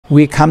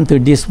we come to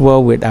this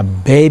world with a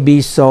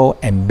baby soul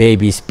and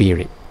baby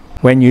spirit.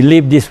 When you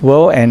leave this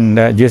world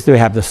and you still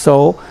have the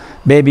soul,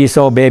 baby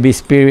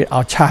spirit,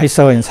 or child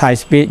soul and child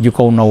spirit, you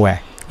go nowhere.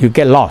 You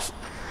get lost.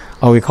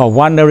 Or we call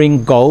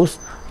wandering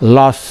ghost,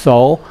 lost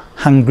soul,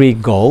 hungry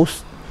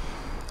ghost.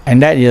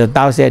 And that is, the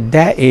Tao said,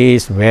 that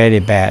is very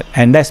bad.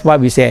 And that's why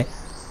we say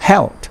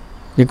hell.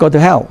 You go to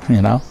hell,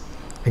 you know,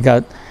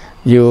 because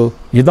you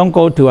don't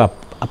go to a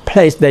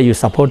place that you're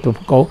supposed to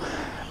go.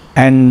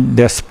 And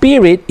the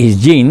spirit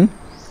is jinn,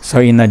 so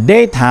in the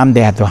daytime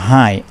they have to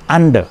hide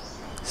under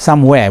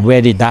somewhere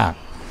very dark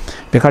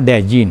because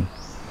they're jinn.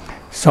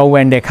 So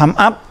when they come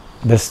up,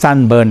 the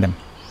sun burns them.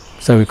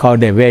 So we call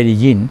them very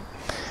jinn.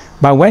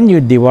 But when you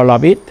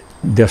develop it,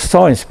 the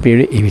soul and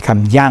spirit, it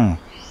becomes young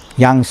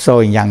soul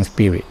and young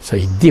spirit. So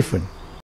it's different.